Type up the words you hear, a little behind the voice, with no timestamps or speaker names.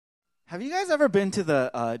Have you guys ever been to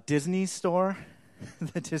the Disney store?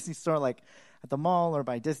 The Disney store, like at the mall or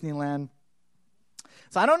by Disneyland?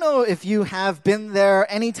 So I don't know if you have been there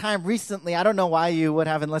anytime recently. I don't know why you would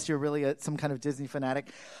have unless you're really some kind of Disney fanatic.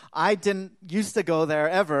 I didn't used to go there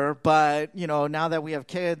ever, but now that we have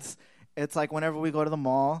kids, it's like whenever we go to the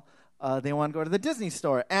mall, they want to go to the Disney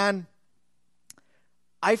store. And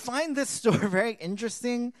I find this store very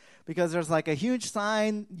interesting because there's like a huge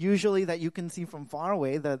sign usually that you can see from far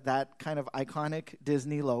away, that kind of iconic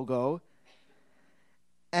Disney logo.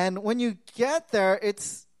 And when you get there,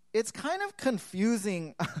 it's kind of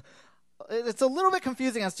confusing. It's a little bit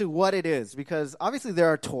confusing as to what it is because obviously there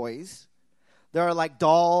are toys. There are like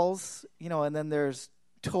dolls, and then there's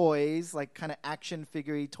toys, like kind of action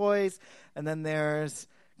figure-y toys. And then there's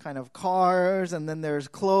kind of cars, and then there's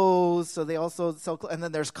clothes. So they also sell, and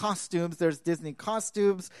then there's costumes. There's Disney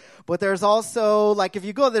costumes, but there's also like if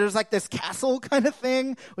you go there's like this castle kind of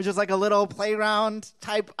thing, which is like a little playground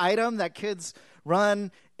type item that kids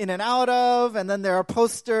run in and out of. And then there are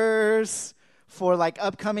posters for like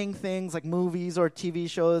upcoming things like movies or TV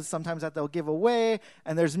shows sometimes that they'll give away.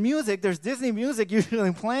 And there's music. There's Disney music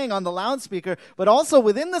usually playing on the loudspeaker. But also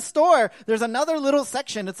within the store, there's another little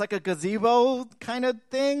section. It's like a gazebo kind of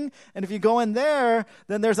thing. And if you go in there,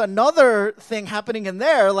 then there's another thing happening in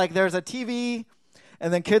there. Like there's a TV,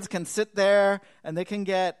 and then kids can sit there and they can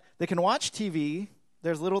watch TV.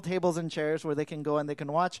 There's little tables and chairs where they can go and they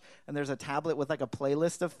can watch. And there's a tablet with like a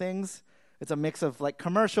playlist of things. It's a mix of like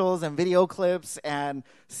commercials and video clips and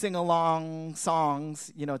sing-along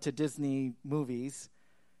songs, to Disney movies.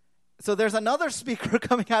 So there's another speaker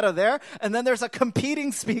coming out of there, and then there's a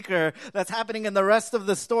competing speaker that's happening in the rest of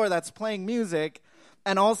the store that's playing music.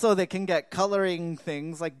 And also they can get coloring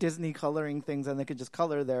things, like Disney coloring things, and they can just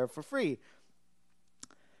color there for free.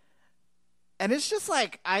 And it's just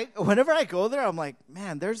like, whenever I go there, I'm like,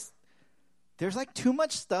 man, there's like too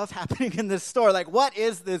much stuff happening in this store. Like, what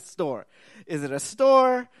is this store? Is it a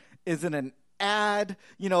store? Is it an ad?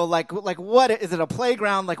 Like what is it, a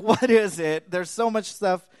playground? Like, what is it? There's so much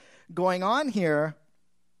stuff going on here.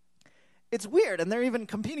 It's weird, and they're even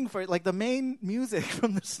competing for it. Like, the main music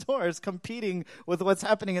from the store is competing with what's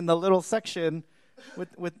happening in the little section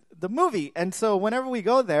with the movie. And so whenever we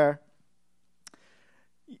go there,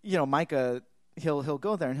 Micah, he'll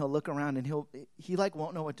go there and he'll look around and he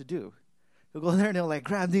won't know what to do. He'll go there and he'll like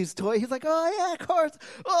grab these toys. He's like, oh yeah, of course.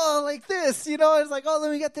 Oh, like this, It's like, oh,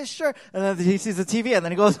 let me get this shirt. And then he sees the TV, and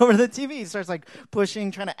then he goes over to the TV. He starts like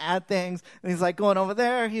pushing, trying to add things. And he's like going over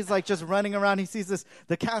there. He's like just running around. He sees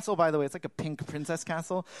the castle, by the way. It's like a pink princess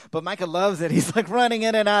castle. But Micah loves it. He's like running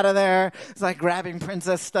in and out of there. He's like grabbing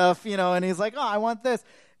princess stuff, and he's like, oh, I want this.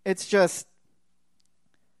 It's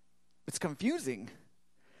confusing.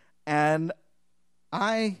 And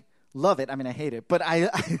I love it. I mean, I hate it, but I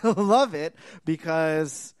love it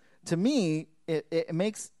because to me, it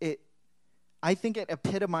makes it, I think it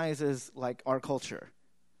epitomizes like our culture,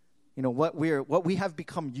 what we have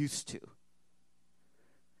become used to.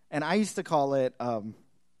 And I used to call it,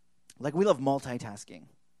 like we love multitasking,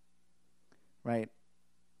 right?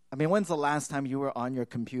 I mean, when's the last time you were on your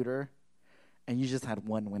computer and you just had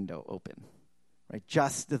one window open, right?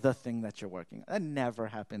 Just the thing that you're working on. That never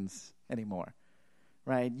happens anymore.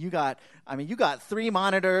 Right, you got 3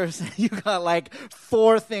 monitors, you got like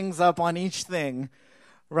 4 things up on each thing,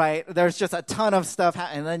 right? There's just a ton of stuff,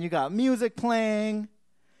 and then you got music playing,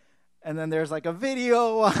 and then there's like a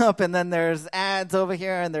video up, and then there's ads over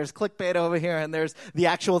here, and there's clickbait over here, and there's the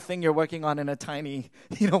actual thing you're working on in a tiny,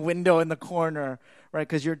 window in the corner, right?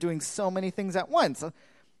 Because you're doing so many things at once.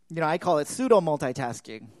 I call it pseudo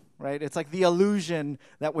multitasking, right? It's like the illusion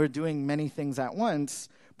that we're doing many things at once,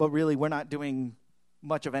 but really we're not doing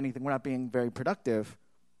much of anything. We're not being very productive.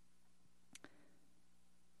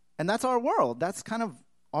 And that's our world. That's kind of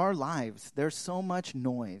our lives. There's so much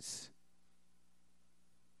noise.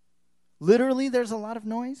 Literally, there's a lot of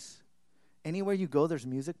noise. Anywhere you go, there's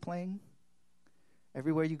music playing.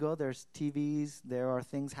 Everywhere you go, there's TVs. There are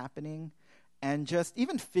things happening. And just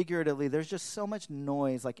even figuratively, there's just so much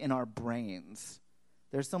noise like in our brains.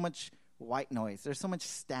 There's so much white noise. There's so much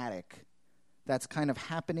static that's kind of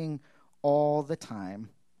happening all the time.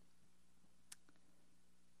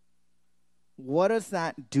 What does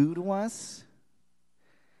that do to us?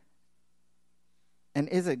 And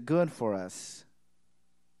is it good for us?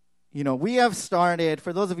 We have started,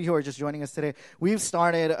 for those of you who are just joining us today, we've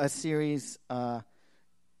started a series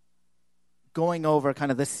going over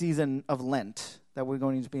kind of the season of Lent that we're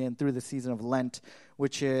going to be in through the season of Lent,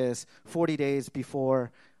 which is 40 days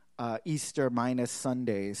before Easter minus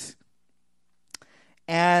Sundays.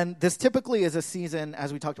 And this typically is a season,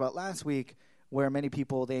 as we talked about last week, where many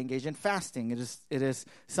people, they engage in fasting. It is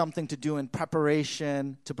something to do in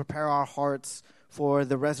preparation, to prepare our hearts for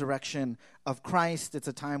the resurrection of Christ. It's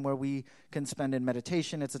a time where we can spend in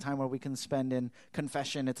meditation. It's a time where we can spend in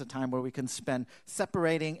confession. It's a time where we can spend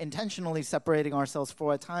intentionally separating ourselves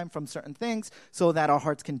for a time from certain things so that our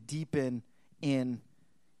hearts can deepen in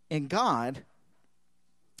God.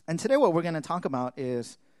 And today what we're going to talk about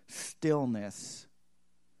is stillness.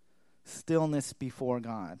 Stillness before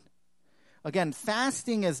God. Again,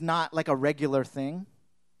 fasting is not like a regular thing.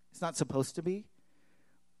 It's not supposed to be.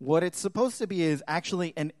 What it's supposed to be is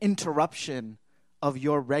actually an interruption of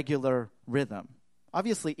your regular rhythm.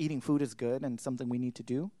 Obviously, eating food is good and something we need to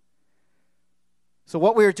do. So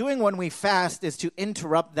what we're doing when we fast is to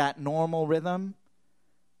interrupt that normal rhythm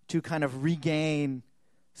to kind of regain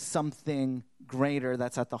something greater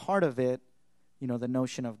that's at the heart of it, the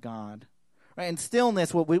notion of God. Right? And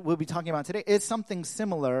stillness, what we'll be talking about today, is something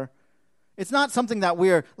similar. It's not something that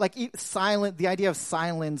we're like silent, the idea of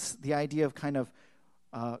silence, the idea of kind of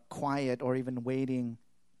quiet or even waiting.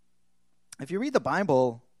 If you read the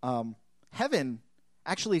Bible, heaven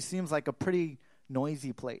actually seems like a pretty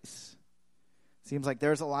noisy place. Seems like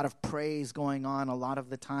there's a lot of praise going on a lot of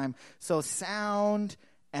the time. So sound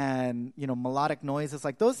and, melodic noises,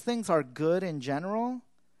 like those things are good in general.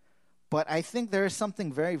 But I think there is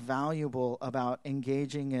something very valuable about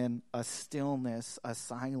engaging in a stillness, a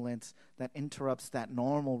silence that interrupts that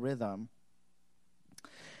normal rhythm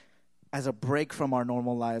as a break from our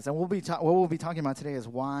normal lives. And what we'll be talking about today is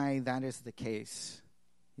why that is the case.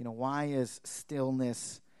 Why is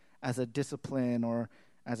stillness as a discipline or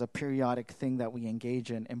as a periodic thing that we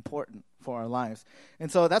engage in important for our lives?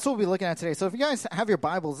 And so that's what we'll be looking at today. So if you guys have your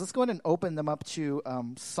Bibles, let's go ahead and open them up to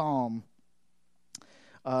Psalm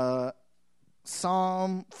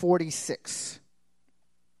 46.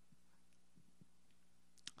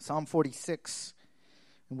 Psalm 46.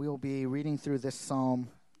 And we will be reading through this psalm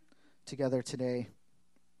together today.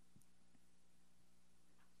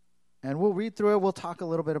 And we'll read through it, we'll talk a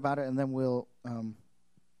little bit about it, and then we'll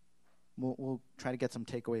try to get some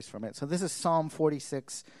takeaways from it. So this is Psalm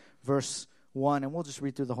 46, verse 1, and we'll just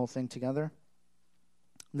read through the whole thing together.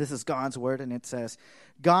 This is God's word, and it says,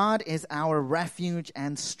 God is our refuge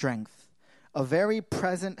and strength, a very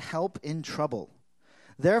present help in trouble.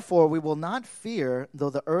 Therefore we will not fear, though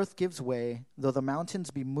the earth gives way, though the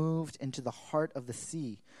mountains be moved into the heart of the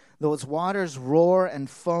sea, though its waters roar and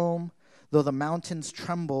foam, though the mountains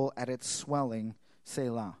tremble at its swelling.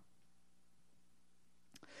 Selah.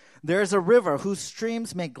 There is a river whose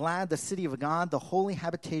streams make glad the city of God, the holy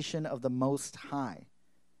habitation of the Most High.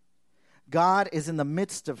 God is in the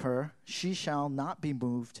midst of her. She shall not be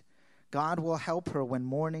moved. God will help her when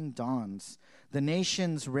morning dawns. The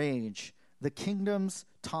nations rage. The kingdoms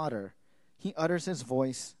totter. He utters his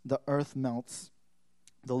voice. The earth melts.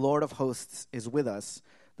 The Lord of hosts is with us.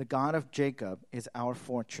 The God of Jacob is our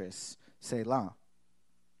fortress. Selah.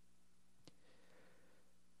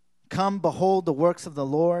 Come, behold the works of the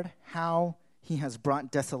Lord, how he has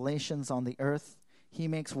brought desolations on the earth. He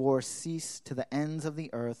makes war cease to the ends of the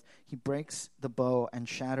earth. He breaks the bow and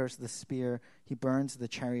shatters the spear. He burns the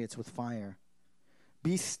chariots with fire.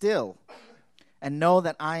 Be still and know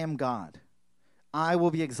that I am God. I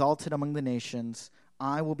will be exalted among the nations.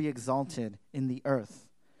 I will be exalted in the earth.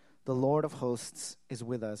 The Lord of hosts is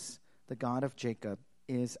with us. The God of Jacob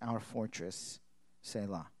is our fortress.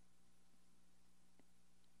 Selah.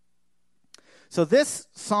 So this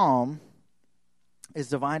psalm is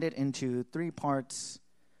divided into three parts,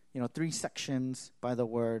 three sections by the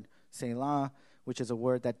word Selah, which is a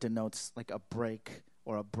word that denotes like a break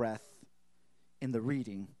or a breath in the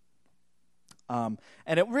reading. And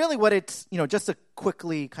it really what it's, just to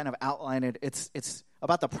quickly kind of outline it, it's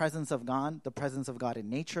about the presence of God in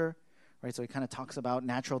nature, right? So he kind of talks about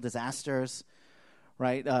natural disasters,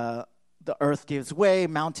 right? The earth gives way,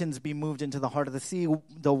 mountains be moved into the heart of the sea,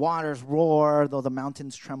 the waters roar, though the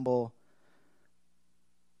mountains tremble.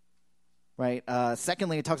 Right?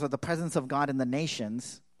 Secondly, it talks about the presence of God in the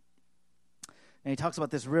nations. And he talks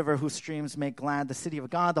about this river whose streams make glad the city of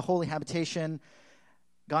God, the holy habitation.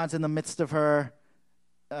 God's in the midst of her.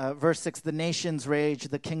 Verse 6, the nations rage,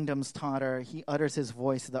 the kingdoms totter. He utters his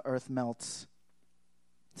voice, the earth melts.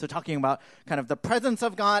 So talking about kind of the presence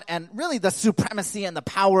of God and really the supremacy and the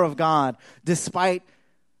power of God, despite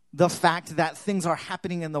the fact that things are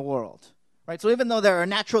happening in the world. Right? So even though there are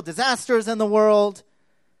natural disasters in the world,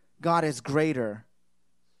 God is greater.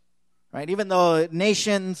 Right? Even though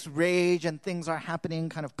nations rage and things are happening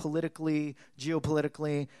kind of politically,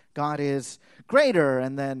 geopolitically, God is greater.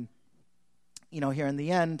 And then, here in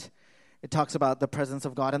the end, it talks about the presence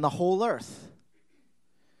of God in the whole earth.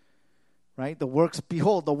 right?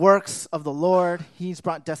 Behold, the works of the Lord. He's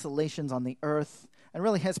brought desolations on the earth and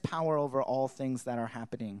really has power over all things that are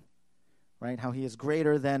happening, right? How he is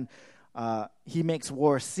greater than, he makes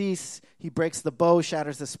war cease. He breaks the bow,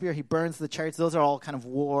 shatters the spear. He burns the chariots. Those are all kind of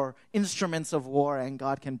war, instruments of war, and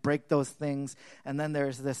God can break those things. And then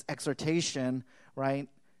there's this exhortation, right,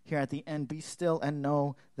 here at the end, be still and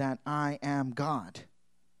know that I am God.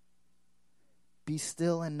 Be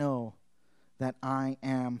still and know that I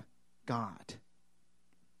am God.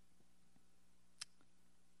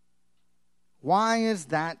 Why is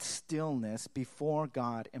that stillness before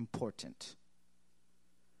God important?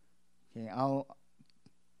 Okay,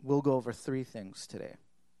 we'll go over three things today.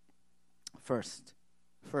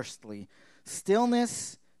 Firstly,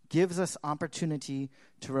 stillness gives us opportunity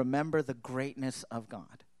to remember the greatness of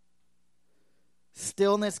God.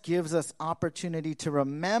 Stillness gives us opportunity to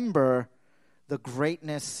remember the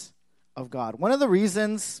greatness of God. One of the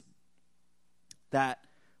reasons that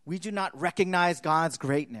we do not recognize God's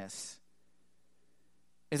greatness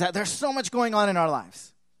is that there's so much going on in our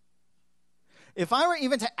lives. If I were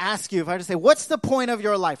even to ask you, if I were to say, what's the point of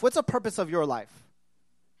your life? What's the purpose of your life?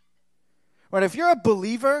 Right, if you're a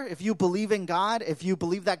believer, if you believe in God, if you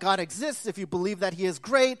believe that God exists, if you believe that he is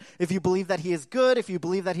great, if you believe that he is good, if you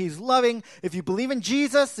believe that he's loving, if you believe in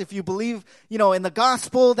Jesus, if you believe, in the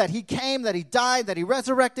gospel that he came, that he died, that he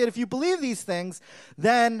resurrected, if you believe these things,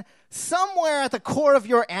 then somewhere at the core of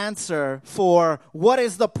your answer for what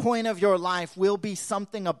is the point of your life will be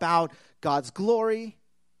something about God's glory,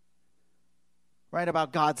 right?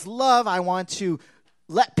 About God's love. I want to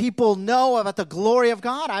let people know about the glory of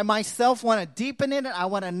God. I myself want to deepen it. I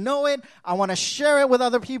want to know it. I want to share it with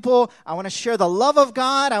other people. I want to share the love of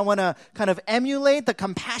God. I want to kind of emulate the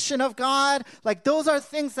compassion of God. Like, those are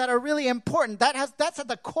things that are really important. That's at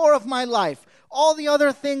the core of my life. All the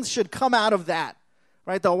other things should come out of that,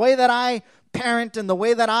 right? The way that I parent and the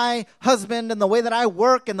way that I husband and the way that I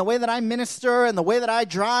work and the way that I minister and the way that I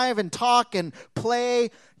drive and talk and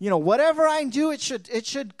play, whatever I do, it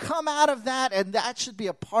should come out of that, and that should be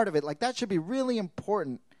a part of it. Like, that should be really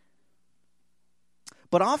important.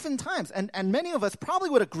 But oftentimes, and many of us probably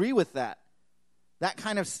would agree with that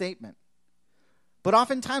kind of statement. But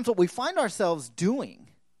oftentimes what we find ourselves doing,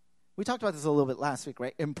 we talked about this a little bit last week,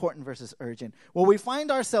 right? Important versus urgent. What we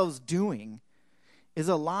find ourselves doing is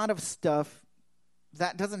a lot of stuff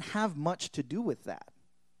that doesn't have much to do with that.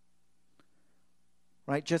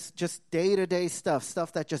 Right? Just day-to-day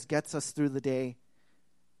stuff that just gets us through the day.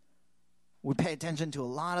 We pay attention to a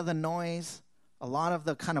lot of the noise, a lot of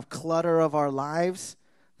the kind of clutter of our lives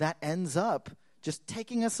that ends up just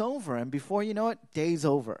taking us over. And before you know it, day's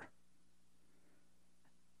over.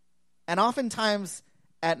 And oftentimes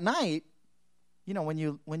at night, when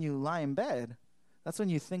you lie in bed, that's when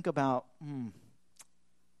you think about,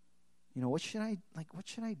 what should I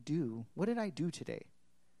do? What did I do today?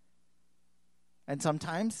 And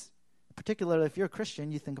sometimes, particularly if you're a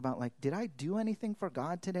Christian, you think about, did I do anything for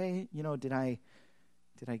God today? Did I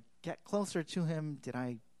get closer to him? Did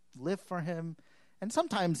I live for him? And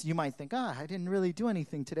sometimes you might think, I didn't really do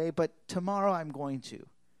anything today, but tomorrow I'm going to.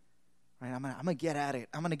 Right? I'm gonna get at it.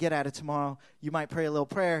 I'm gonna get at it tomorrow. You might pray a little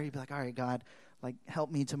prayer. You'd be like, all right, God,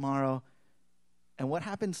 help me tomorrow. And what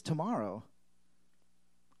happens tomorrow?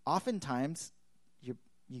 Oftentimes, you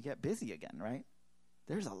get busy again, right?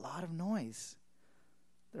 There's a lot of noise.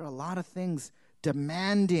 There are a lot of things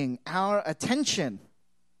demanding our attention.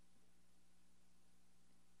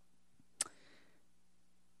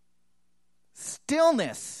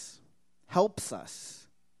 Stillness helps us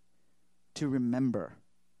to remember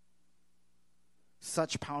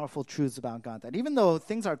such powerful truths about God, that even though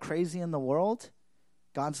things are crazy in the world,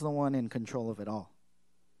 God's the one in control of it all.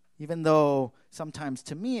 Even though sometimes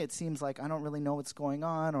to me it seems like I don't really know what's going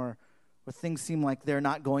on, or things seem like they're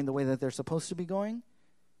not going the way that they're supposed to be going,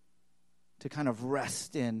 to kind of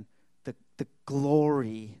rest in the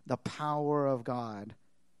glory, the power of God.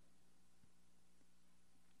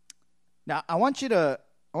 Now, I want you to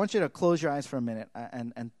close your eyes for a minute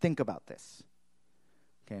and think about this.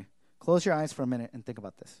 Okay? Close your eyes for a minute and think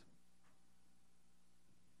about this.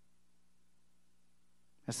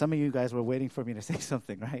 Now, some of you guys were waiting for me to say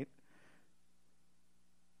something, right?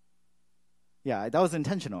 Yeah, that was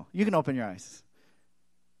intentional. You can open your eyes.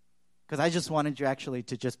 Because I just wanted you actually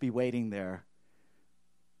to just be waiting there.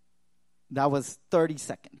 That was 30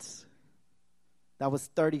 seconds. That was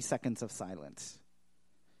 30 seconds of silence.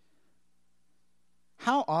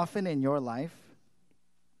 How often in your life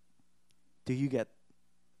do you get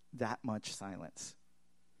that much silence?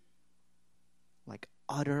 Like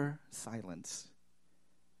utter silence,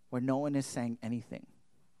 where no one is saying anything.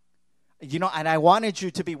 And I wanted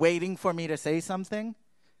you to be waiting for me to say something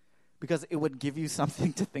because it would give you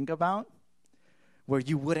something to think about where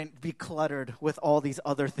you wouldn't be cluttered with all these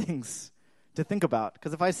other things to think about.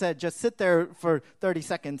 Because if I said, just sit there for 30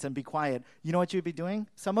 seconds and be quiet, you know what you'd be doing?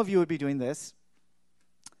 Some of you would be doing this.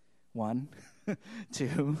 1,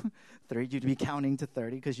 2, 3. You'd be counting to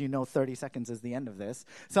 30 because 30 seconds is the end of this.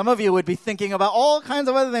 Some of you would be thinking about all kinds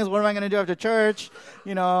of other things. What am I going to do after church?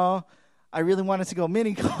 I really wanted to go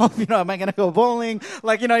mini golf. Am I going to go bowling?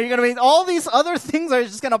 You're going to be, all these other things are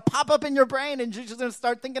just going to pop up in your brain and you're just going to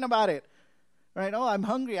start thinking about it. Right? Oh, I'm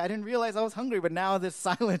hungry. I didn't realize I was hungry, but now this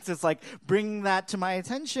silence is bringing that to my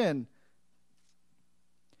attention.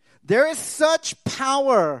 There is such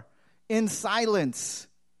power in silence,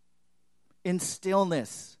 in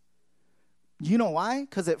stillness. You know why?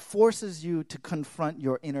 Because it forces you to confront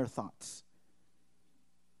your inner thoughts.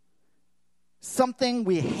 Something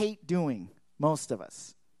we hate doing, most of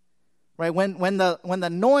us. Right? When the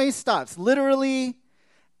noise stops, literally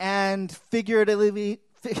and figuratively.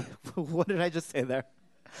 What did I just say there?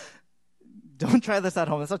 Don't try this at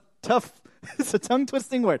home. It's a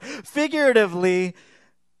tongue-twisting word. Figuratively,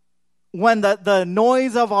 when the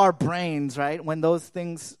noise of our brains, right? When those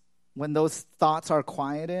thoughts are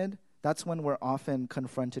quieted, that's when we're often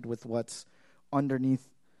confronted with what's underneath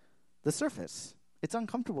the surface. It's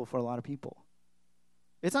uncomfortable for a lot of people.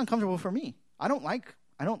 It's uncomfortable for me. I don't like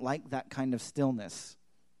that kind of stillness.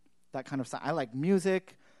 That kind of silence. I like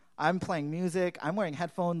music. I'm playing music. I'm wearing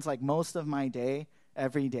headphones most of my day,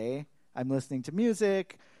 every day. I'm listening to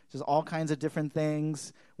music, just all kinds of different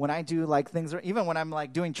things. When I do things, or even when I'm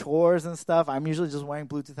doing chores and stuff, I'm usually just wearing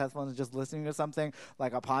Bluetooth headphones and just listening to something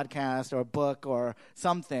like a podcast or a book or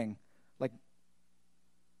something.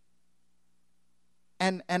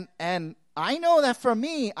 And I know that for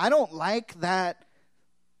me, I don't like that.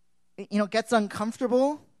 It gets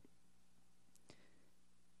uncomfortable.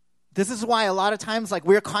 This is why a lot of times,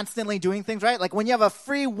 we're constantly doing things, right? When you have a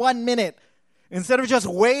free 1 minute, instead of just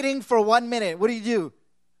waiting for 1 minute, what do?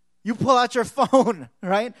 You pull out your phone,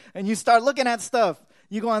 right? And you start looking at stuff.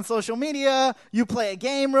 You go on social media. You play a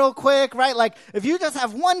game real quick, right? If you just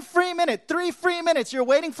have 1 free minute, 3 free minutes, you're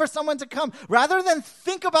waiting for someone to come. Rather than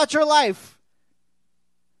think about your life,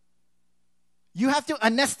 you have to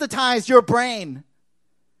anesthetize your brain.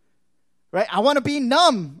 Right? I want to be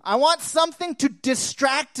numb. I want something to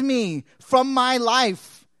distract me from my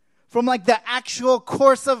life, from the actual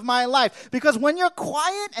course of my life. Because when you're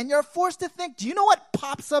quiet and you're forced to think, do you know what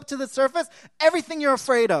pops up to the surface? Everything you're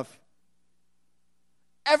afraid of.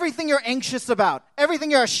 Everything you're anxious about. Everything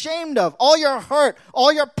you're ashamed of. All your hurt.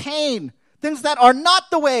 All your pain. Things that are not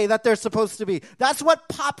the way that they're supposed to be. That's what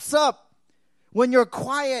pops up when you're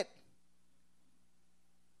quiet.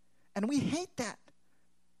 And we hate that.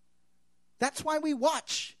 That's why we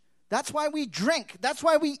watch. That's why we drink. That's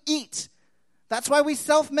why we eat. That's why we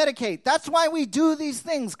self-medicate. That's why we do these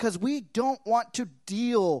things, because we don't want to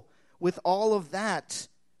deal with all of that.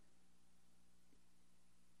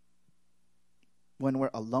 When we're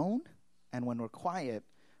alone and when we're quiet,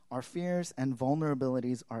 our fears and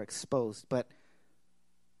vulnerabilities are exposed. But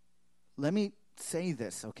let me say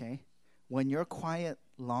this, okay? When you're quiet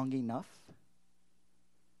long enough,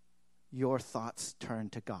 your thoughts turn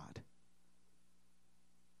to God.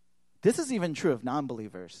 This is even true of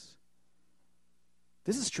non-believers.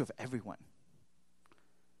 This is true of everyone.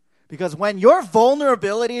 Because when your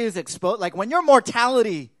vulnerability is exposed, when your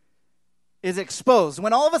mortality is exposed,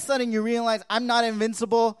 when all of a sudden you realize I'm not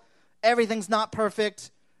invincible, everything's not perfect,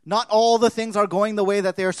 not all the things are going the way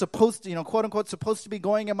that they're supposed to, quote unquote, supposed to be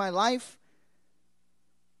going in my life.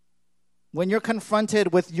 When you're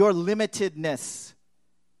confronted with your limitedness,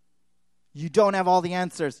 you don't have all the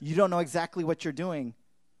answers. You don't know exactly what you're doing.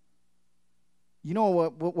 You know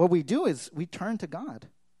what we do is we turn to God.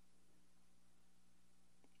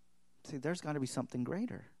 See, there's got to be something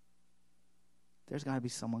greater. There's got to be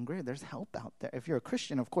someone greater. There's help out there. If you're a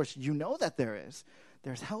Christian, of course, you know that there is.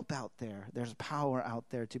 There's help out there. There's power out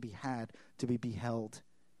there to be had, to be beheld.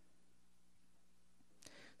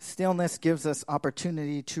 Stillness gives us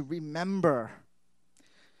opportunity to remember,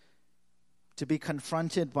 to be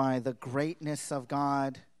confronted by the greatness of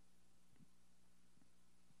God.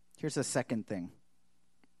 Here's a second thing.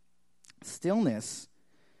 Stillness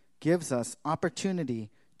gives us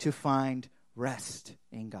opportunity to find rest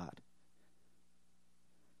in God.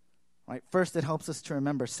 Right? First, it helps us to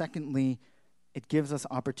remember. Secondly, it gives us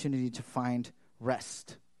opportunity to find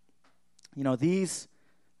rest. These,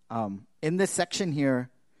 in this section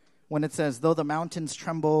here, when it says, though the mountains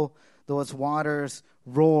tremble, though its waters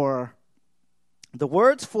roar, The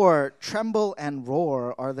words for tremble and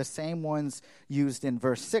roar are the same ones used in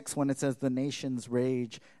verse 6 when it says the nations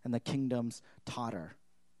rage and the kingdoms totter.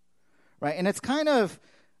 Right? And it's kind of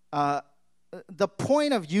the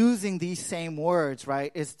point of using these same words,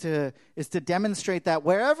 right, is to demonstrate that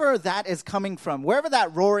wherever that is coming from, wherever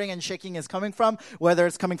that roaring and shaking is coming from, whether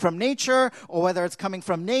it's coming from nature or whether it's coming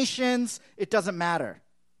from nations, it doesn't matter.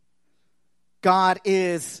 God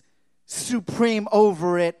is supreme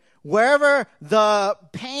over it. Wherever the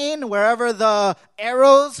pain, wherever the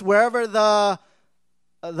arrows, wherever the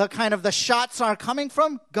kind of the shots are coming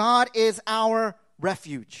from, God is our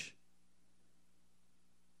refuge.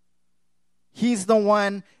 He's the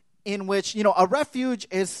one in which, a refuge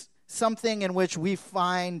is something in which we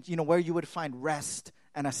find, where you would find rest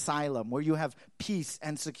and asylum, where you have peace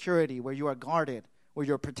and security, where you are guarded, where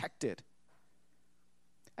you're protected.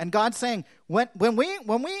 And God's saying, when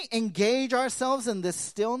we engage ourselves in this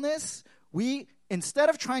stillness, we, instead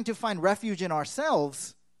of trying to find refuge in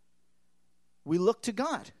ourselves, we look to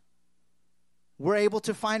God. We're able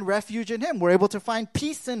to find refuge in Him. We're able to find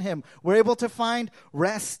peace in Him. We're able to find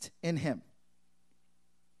rest in Him.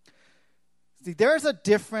 See, there's a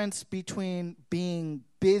difference between being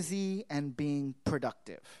busy and being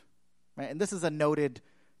productive. Right? And this is a noted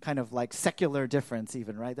kind of like secular difference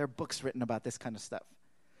even, right? There are books written about this kind of stuff.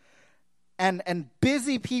 And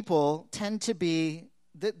busy people tend to be,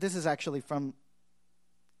 this is actually from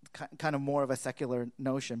kind of more of a secular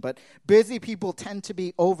notion, but busy people tend to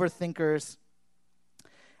be overthinkers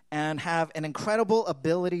and have an incredible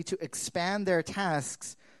ability to expand their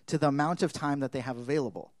tasks to the amount of time that they have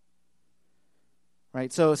available.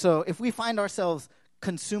 Right? So if we find ourselves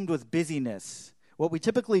consumed with busyness, what we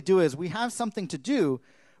typically do is we have something to do,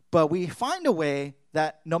 but we find a way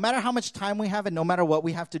that no matter how much time we have and no matter what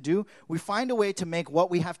we have to do, we find a way to make what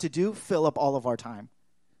we have to do fill up all of our time.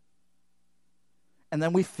 And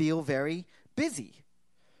then we feel very busy.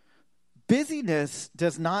 Busyness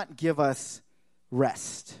does not give us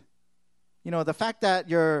rest. The fact that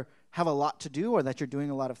you have a lot to do or that you're doing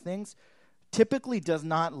a lot of things typically does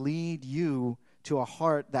not lead you to a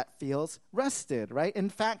heart that feels rested, right? In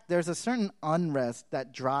fact, there's a certain unrest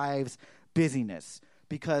that drives busyness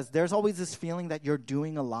because there's always this feeling that you're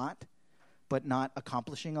doing a lot but not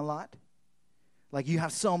accomplishing a lot. Like you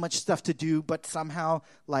have so much stuff to do, but somehow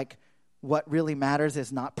like what really matters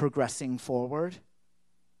is not progressing forward.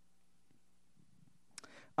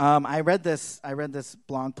 I read this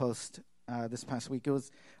blog post this past week. It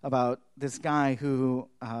was about this guy who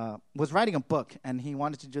was writing a book, and he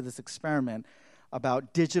wanted to do this experiment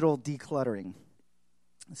about digital decluttering.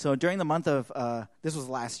 So during the month of, this was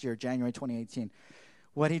last year, January 2018,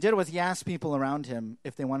 what he did was he asked people around him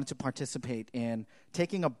if they wanted to participate in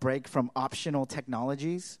taking a break from optional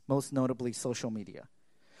technologies, most notably social media.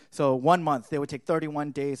 So 1 month, they would take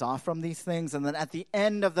 31 days off from these things, and then at the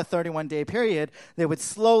end of the 31-day period, they would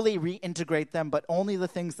slowly reintegrate them, but only the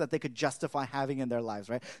things that they could justify having in their lives,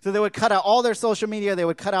 right? So they would cut out all their social media, they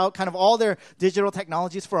would cut out kind of all their digital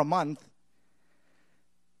technologies for a month,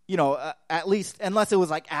 at least, unless it was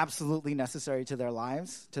like absolutely necessary to their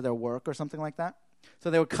lives, to their work or something like that. So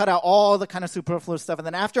they would cut out all the kind of superfluous stuff. And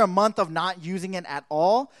then after a month of not using it at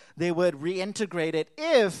all, they would reintegrate it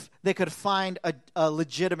if they could find a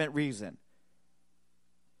legitimate reason.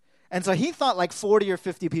 And so he thought like 40 or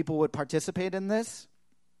 50 people would participate in this.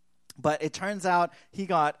 But it turns out he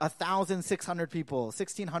got 1,600 people,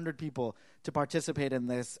 1,600 people to participate in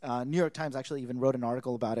this. New York Times actually even wrote an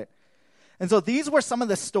article about it. And so these were some of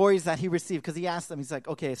the stories that he received, because he asked them, he's like,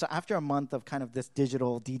 okay, so after a month of kind of this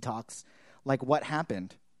digital detox, like what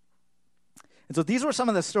happened? And so these were some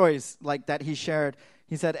of the stories like that he shared.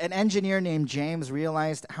 He said, an engineer named James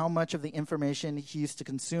realized how much of the information he used to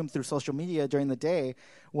consume through social media during the day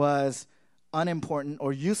was unimportant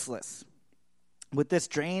or useless. With this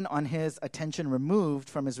drain on his attention removed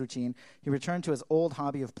from his routine, he returned to his old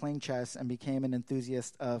hobby of playing chess and became an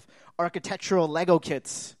enthusiast of architectural Lego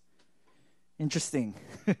kits. Interesting.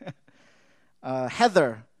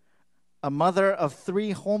 Heather, a mother of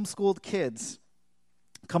 3 homeschooled kids,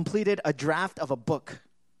 completed a draft of a book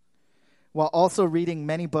while also reading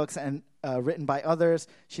many books and written by others.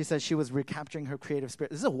 She said she was recapturing her creative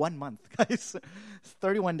spirit. This is a 1 month, guys. It's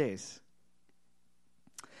 31 days.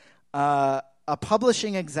 A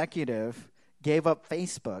publishing executive gave up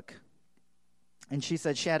Facebook, and she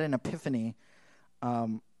said she had an epiphany.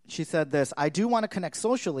 She said this, I do want to connect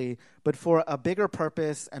socially, but for a bigger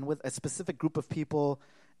purpose and with a specific group of people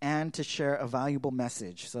and to share a valuable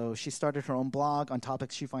message. So she started her own blog on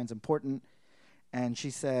topics she finds important, and she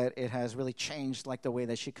said it has really changed like the way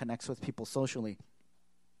that she connects with people socially.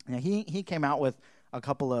 And he came out with a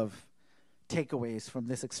couple of takeaways from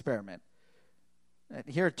this experiment.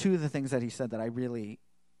 Here are two of the things that he said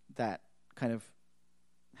that kind of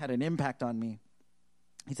had an impact on me.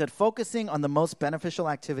 He said, focusing on the most beneficial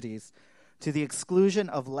activities to the exclusion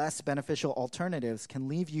of less beneficial alternatives can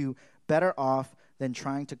leave you better off than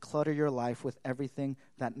trying to clutter your life with everything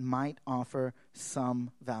that might offer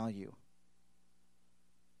some value.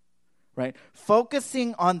 Right?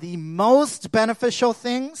 Focusing on the most beneficial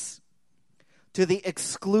things to the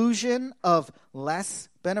exclusion of less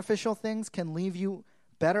beneficial things can leave you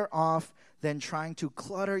better off than trying to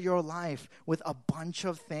clutter your life with a bunch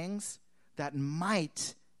of things that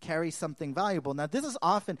might carry something valuable. Now, this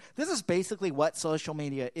is basically what social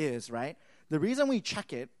media is, right? The reason we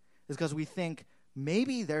check it is because we think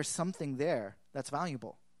maybe there's something there that's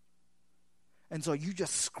valuable. And so you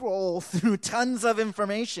just scroll through tons of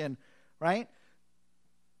information, right?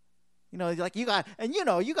 You know, like you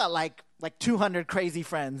got like 200 crazy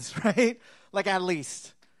friends, right? Like at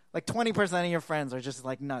least. Like 20% of your friends are just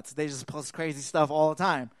like nuts. They just post crazy stuff all the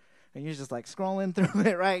time. And you're just like scrolling through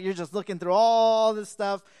it, right? You're just looking through all this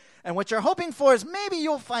stuff. And what you're hoping for is maybe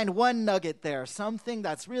you'll find one nugget there, something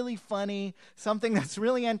that's really funny, something that's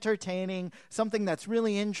really entertaining, something that's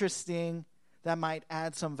really interesting that might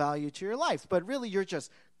add some value to your life. But really, you're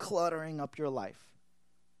just cluttering up your life.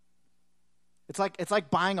 It's like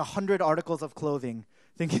buying 100 articles of clothing,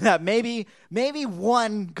 thinking that maybe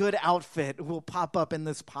one good outfit will pop up in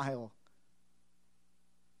this pile.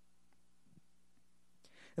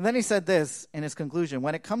 And then he said this in his conclusion: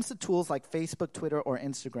 when it comes to tools like Facebook, Twitter, or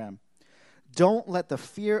Instagram, don't let the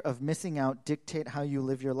fear of missing out dictate how you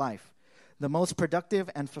live your life. The most productive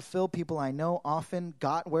and fulfilled people I know often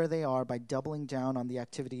got where they are by doubling down on the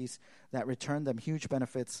activities that return them huge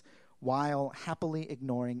benefits while happily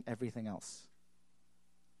ignoring everything else.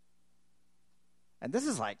 And this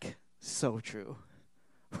is like so true,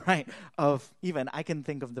 right? I can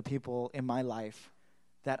think of the people in my life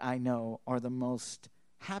that I know are the most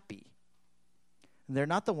happy. They're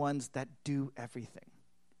not the ones that do everything.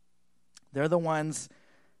 They're the ones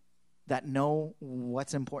that know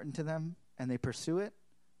what's important to them and they pursue it,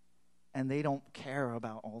 and they don't care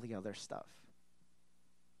about all the other stuff.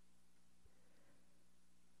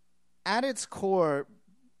 At its core,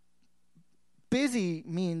 busy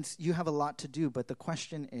means you have a lot to do, but the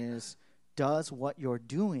question is, does what you're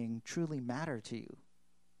doing truly matter to you?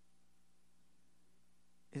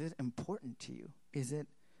 Is it important to you? Is it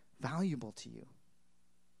valuable to you?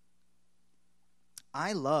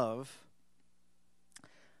 I love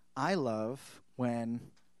when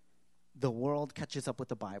the world catches up with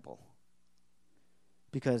the Bible.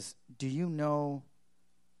 Because do you know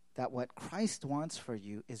that what Christ wants for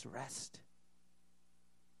you is rest?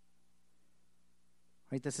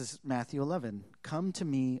 Right, this is Matthew 11. Come to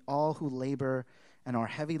me, all who labor and are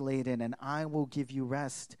heavy laden, and I will give you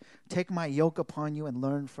rest. Take my yoke upon you and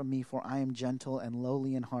learn from me, for I am gentle and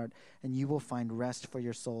lowly in heart, and you will find rest for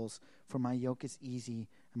your souls. For my yoke is easy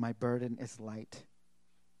and my burden is light.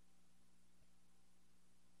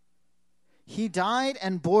 He died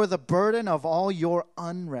and bore the burden of all your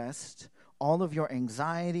unrest, all of your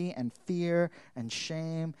anxiety and fear and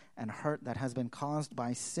shame and hurt that has been caused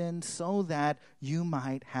by sin, so that you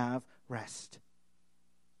might have rest.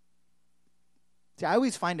 See, I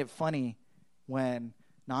always find it funny when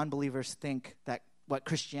non-believers think that what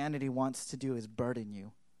Christianity wants to do is burden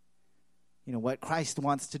you. You know, what Christ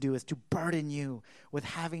wants to do is to burden you with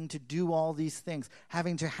having to do all these things,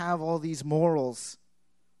 having to have all these morals.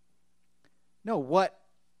 No, I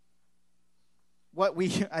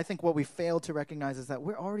think what we fail to recognize is that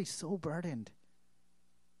we're already so burdened,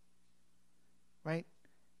 right?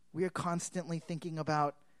 We are constantly thinking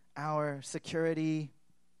about our security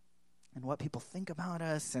and what people think about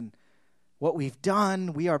us and what we've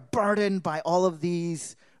done. We are burdened by all of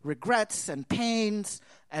these regrets and pains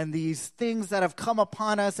and these things that have come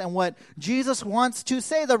upon us. And what Jesus wants to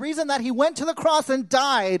say, the reason that he went to the cross and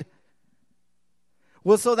died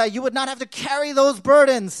was so that you would not have to carry those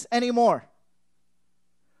burdens anymore.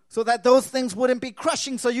 So that those things wouldn't be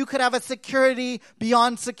crushing, so you could have a security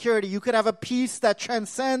beyond security. You could have a peace that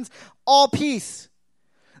transcends all peace.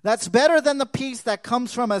 That's better than the peace that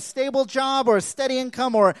comes from a stable job or a steady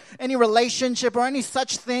income or any relationship or any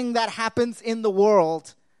such thing that happens in the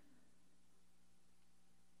world.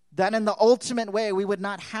 That in the ultimate way, we would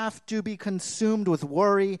not have to be consumed with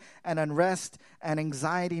worry and unrest and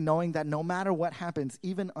anxiety, knowing that no matter what happens,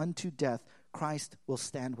 even unto death, Christ will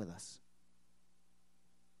stand with us.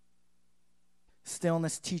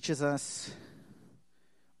 Stillness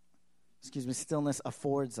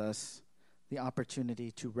affords us the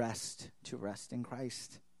opportunity to rest in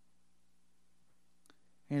Christ.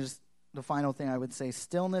 Here's the final thing I would say,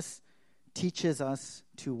 stillness teaches us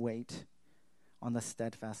to wait on the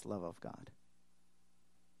steadfast love of God.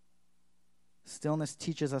 Stillness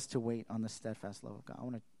teaches us to wait on the steadfast love of God. I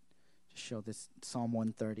want to just show this Psalm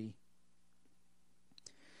 130.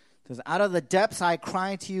 It says, out of the depths I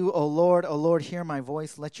cry to you, O Lord, hear my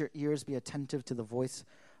voice. Let your ears be attentive to the voice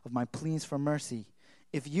of my pleas for mercy.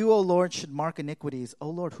 If you, O Lord, should mark iniquities, O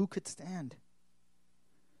Lord, who could stand?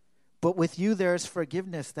 But with you there is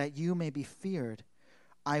forgiveness, that you may be feared.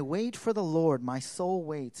 I wait for the Lord, my soul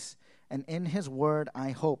waits, and in his word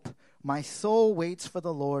I hope. My soul waits for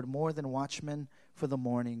the Lord more than watchmen for the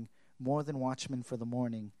morning, more than watchmen for the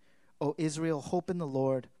morning. O Israel, hope in the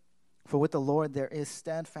Lord, for with the Lord there is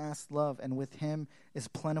steadfast love, and with him is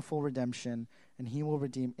plentiful redemption, and he will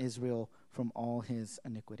redeem Israel from all his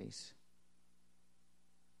iniquities.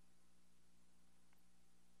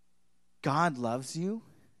 God loves you.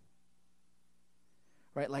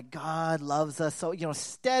 Right, like God loves us so,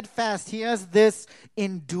 steadfast. He has this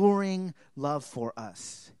enduring love for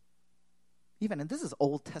us. And this is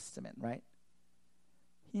Old Testament, right?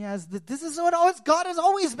 This is what God has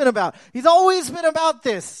always been about. He's always been about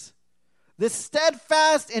this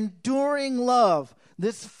steadfast, enduring love,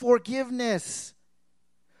 this forgiveness,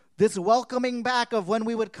 this welcoming back of when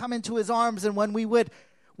we would come into his arms and when we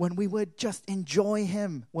would just enjoy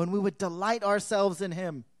him, when we would delight ourselves in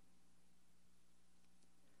him.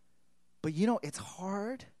 But it's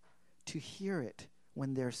hard to hear it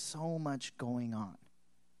when there's so much going on.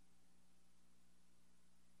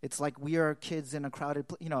 It's like we are kids in a crowded,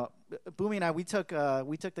 Boomy and I, we took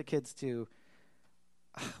the kids to,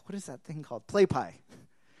 what is that thing called? Play Pie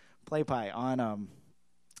on,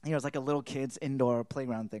 it's like a little kids indoor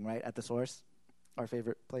playground thing, right? At the Source, our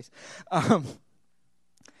favorite place.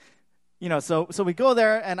 So we go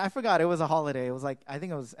there, and I forgot it was a holiday. It was like, I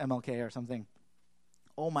think it was MLK or something.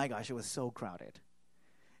 Oh my gosh, it was so crowded.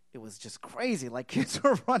 It was just crazy. Like kids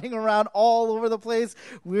were running around all over the place.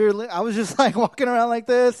 I was just like walking around like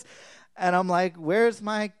this. And I'm like, where's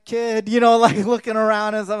my kid? Like looking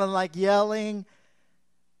around and something like yelling.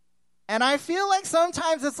 And I feel like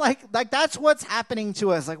sometimes it's like that's what's happening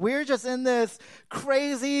to us. Like we're just in this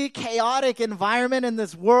crazy, chaotic environment in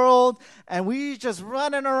this world, and we just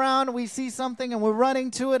running around. We see something, and we're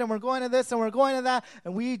running to it, and we're going to this, and we're going to that,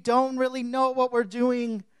 and we don't really know what we're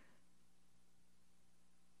doing.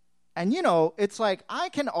 And, it's like I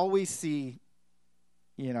can always see,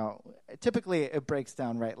 typically it breaks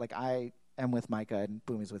down, right? Like I am with Micah, and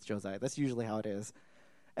Boomy's with Josiah. That's usually how it is.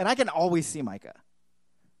 And I can always see Micah.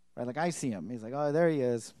 Right, like I see him. He's like, oh, there he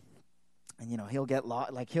is. And, he'll get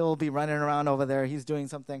lost. Like he'll be running around over there. He's doing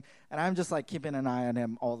something. And I'm just like keeping an eye on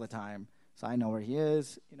him all the time. So I know where he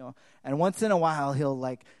is, And once in a while he'll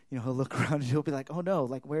like, he'll look around and he'll be like, oh no,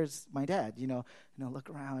 like where's my dad? And he'll look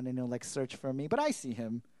around and he'll like search for me. But I see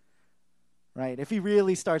him. Right? If he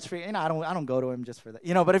really starts freaking out, I don't go to him just for that.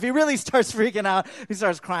 But if he really starts freaking out, he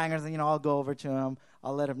starts crying or something, I'll go over to him.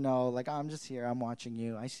 I'll let him know, like, I'm just here. I'm watching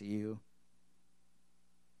you. I see you.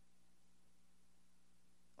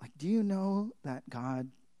 Like, do you know that God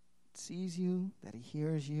sees you, that he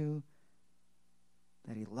hears you,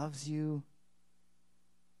 that he loves you?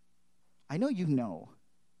 I know you know.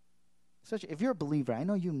 Especially if you're a believer, I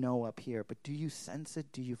know you know up here, but do you sense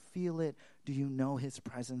it? Do you feel it? Do you know his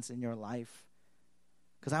presence in your life?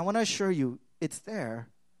 Because I want to assure you, it's there.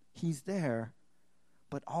 He's there.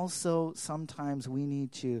 But also, sometimes we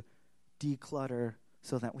need to declutter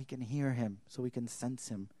so that we can hear him, so we can sense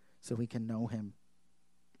him, so we can know him.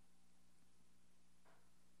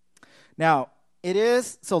 Now,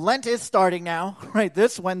 Lent is starting now, right?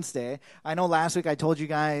 This Wednesday. I know last week I told you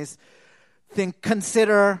guys,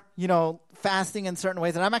 consider, fasting in certain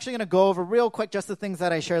ways. And I'm actually going to go over real quick just the things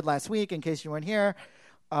that I shared last week in case you weren't here.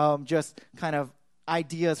 Just kind of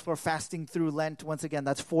ideas for fasting through Lent. Once again,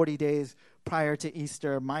 that's 40 days prior to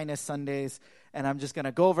Easter minus Sundays. And I'm just going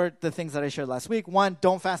to go over the things that I shared last week. One,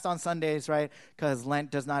 don't fast on Sundays, right? Because Lent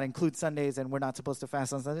does not include Sundays, and we're not supposed to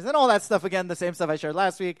fast on Sundays. And all that stuff, again, the same stuff I shared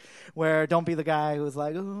last week, where don't be the guy who's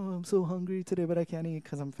like, oh, I'm so hungry today, but I can't eat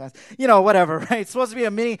because I'm fast. Whatever, right? It's supposed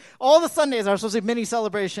to be all the Sundays are supposed to be mini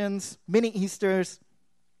celebrations, mini Easters.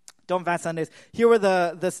 Don't fast Sundays. Here were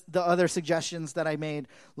the other suggestions that I made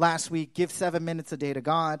last week. Give 7 minutes a day to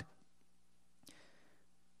God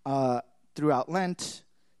throughout Lent.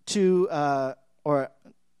 Or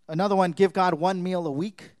another one, give God one meal a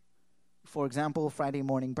week. For example, Friday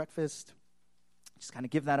morning breakfast. Just kind of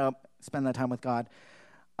give that up, spend that time with God.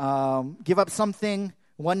 Give up something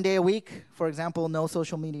one day a week. For example, no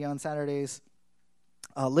social media on Saturdays.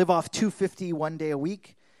 Live off $2.50 one day a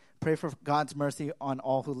week. Pray for God's mercy on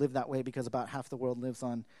all who live that way, because about half the world lives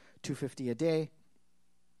on 250 a day.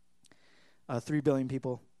 3 billion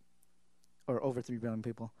people, or over 3 billion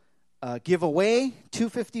people. Give away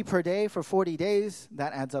 $250 per day for 40 days.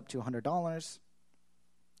 That adds up to $100.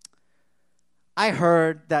 I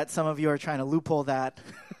heard that some of you are trying to loophole that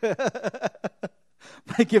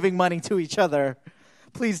by giving money to each other.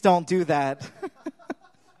 Please don't do that.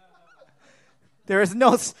 There is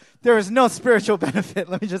no spiritual benefit,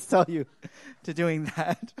 let me just tell you, to doing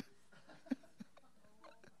that.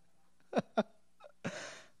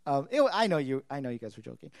 I know you guys were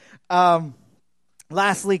joking.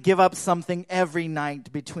 Lastly, give up something every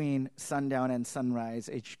night between sundown and sunrise,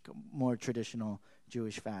 a more traditional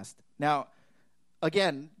Jewish fast. Now,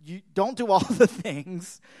 again, you don't do all the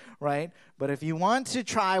things, right? But if you want to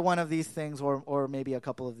try one of these things or maybe a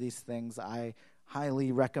couple of these things, I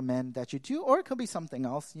highly recommend that you do, or it could be something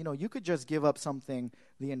else. You know, you could just give up something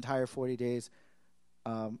the entire 40 days,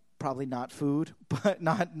 probably not food, but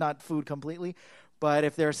not food completely. But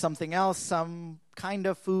if there's something else, some kind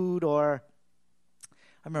of food, or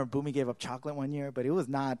I remember Boomy gave up chocolate one year, but it was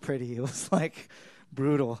not pretty. It was like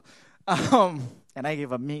brutal. And I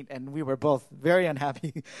gave up meat, and we were both very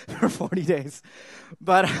unhappy for 40 days.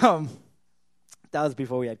 But that was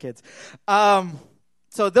before we had kids.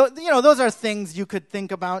 So those are things you could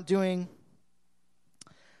think about doing.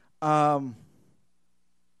 I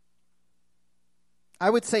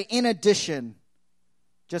would say, in addition,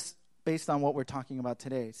 just based on what we're talking about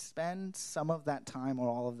today, spend some of that time or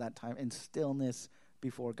all of that time in stillness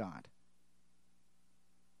before God.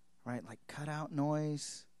 Right? Like, cut out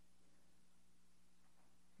noise.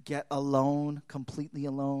 Get alone, completely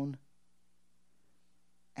alone.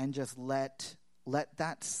 And just let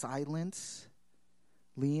that silence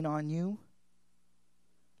lean on you,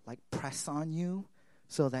 like press on you,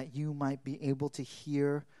 so that you might be able to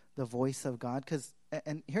hear the voice of God.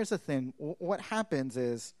 And here's the thing, what happens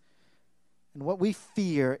is, and what we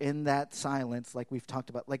fear in that silence, like we've talked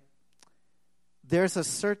about, like there's a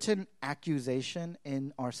certain accusation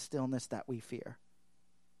in our stillness that we fear.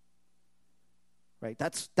 Right?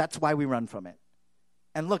 That's why we run from it.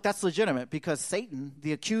 And look, that's legitimate, because Satan,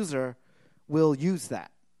 the accuser, will use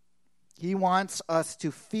that. He wants us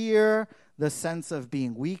to fear the sense of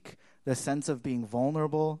being weak, the sense of being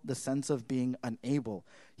vulnerable, the sense of being unable.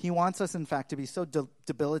 He wants us, in fact, to be so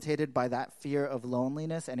debilitated by that fear of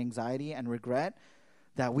loneliness and anxiety and regret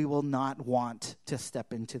that we will not want to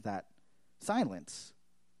step into that silence.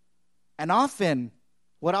 And often,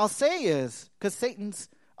 what I'll say is, because Satan's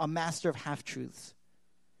a master of half-truths,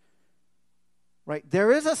 right?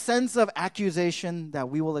 There is a sense of accusation that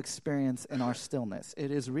we will experience in our stillness. It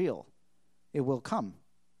is real. It will come.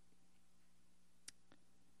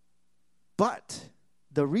 But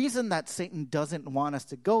the reason that Satan doesn't want us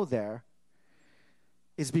to go there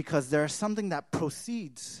is because there's something that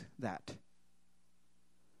precedes that.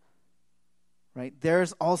 Right?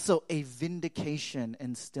 There's also a vindication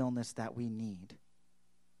in stillness that we need.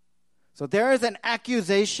 So there is an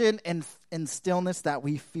accusation in stillness that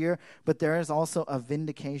we fear, but there is also a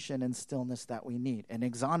vindication in stillness that we need, an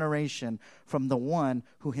exoneration from the one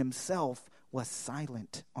who himself was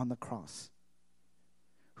silent on the cross,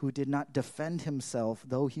 who did not defend himself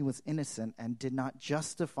though he was innocent, and did not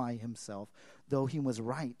justify himself though he was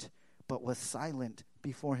right, but was silent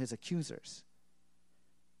before his accusers.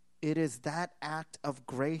 It is that act of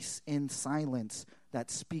grace in silence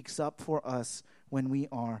that speaks up for us when we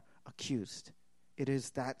are accused. It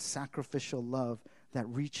is that sacrificial love that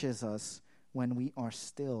reaches us when we are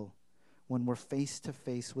still, when we're face to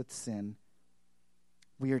face with sin.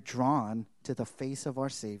 We are drawn to the face of our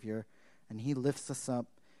Savior, and he lifts us up,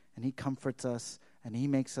 and he comforts us, and he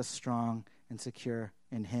makes us strong and secure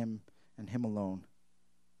in him and him alone.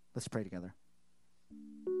 Let's pray together.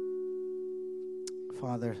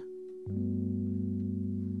 Father,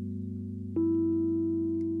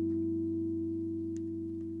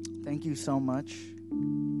 thank you so much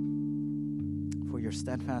for your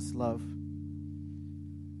steadfast love,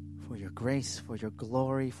 for your grace, for your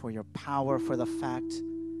glory, for your power, for the fact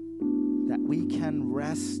that we can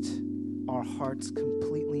rest our hearts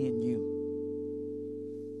completely in you.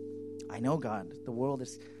 I know, God, the world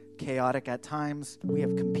is chaotic at times. We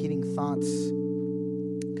have competing thoughts,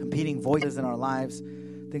 competing voices in our lives.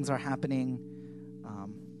 Things are happening.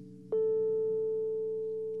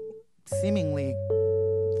 Seemingly,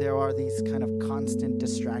 there are these kind of constant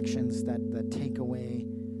distractions that take away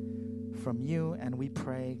from you. And we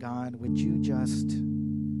pray, God, would you just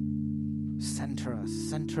center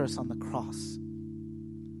us on the cross.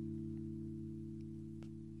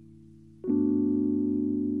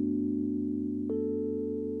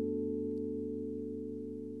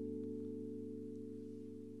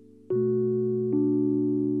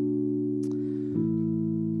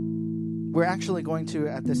 we're actually going to,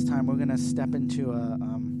 at this time, we're going to step into we're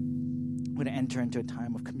going to enter into a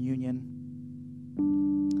time of communion.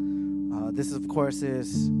 This, of course,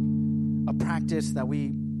 is a practice that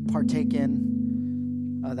we partake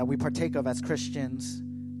in, that we partake of as Christians,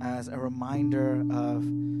 as a reminder of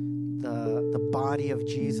the body of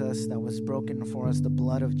Jesus that was broken for us, the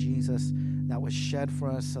blood of Jesus that was shed for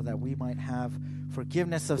us so that we might have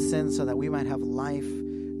forgiveness of sins, so that we might have life,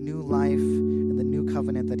 new life in the new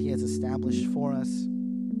covenant that he has established for us.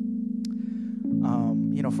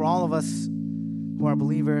 For all of us who are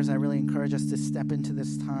believers, I really encourage us to step into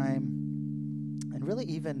this time and really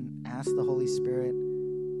even ask the Holy Spirit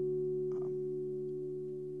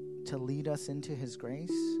to lead us into his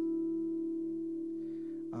grace.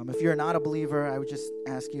 If you're not a believer, I would just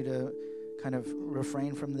ask you to kind of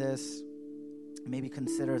refrain from this. Maybe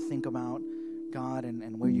think about God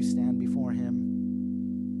and where you stand before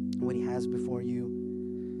him, what he has before you.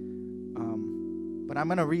 But I'm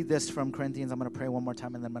going to read this from Corinthians. I'm going to pray one more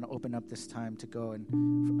time, and then I'm going to open up this time to go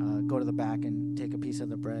and go to the back and take a piece of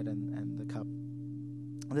the bread and the cup.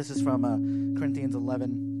 This is from Corinthians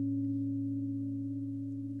 11.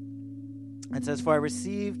 It says, "For I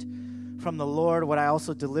received from the Lord what I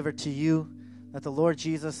also delivered to you, that the Lord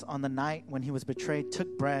Jesus, on the night when he was betrayed,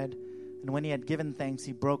 took bread, and when he had given thanks,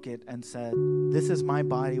 he broke it and said, 'This is my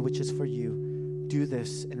body, which is for you. Do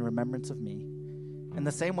this in remembrance of me.' In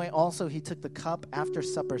the same way also he took the cup after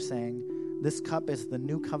supper, saying, 'This cup is the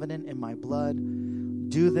new covenant in my blood.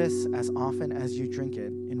 Do this as often as you drink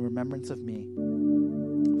it in remembrance of me.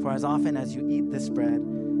 For as often as you eat this bread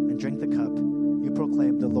and drink the cup, you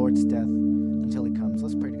proclaim the Lord's death until he comes.'"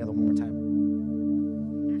 Let's pray together one more time.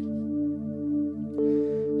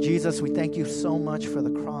 Jesus, we thank you so much for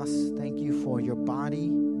the cross. Thank you for your body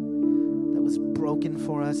that was broken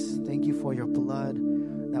for us. Thank you for your blood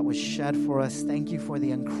that was shed for us. Thank you for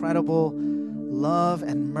the incredible love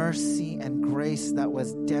and mercy and grace that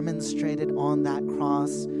was demonstrated on that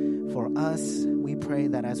cross for us. We pray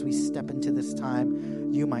that as we step into this time,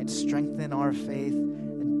 you might strengthen our faith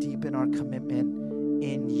and deepen our commitment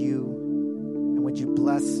in you. And would you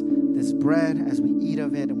bless this bread as we eat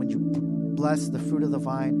of it, and would you bless the fruit of the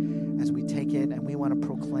vine as we take it, and we want to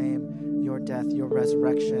proclaim your death, your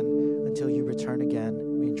resurrection until you return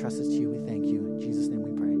again. We entrust this to you. We thank you. In Jesus' name.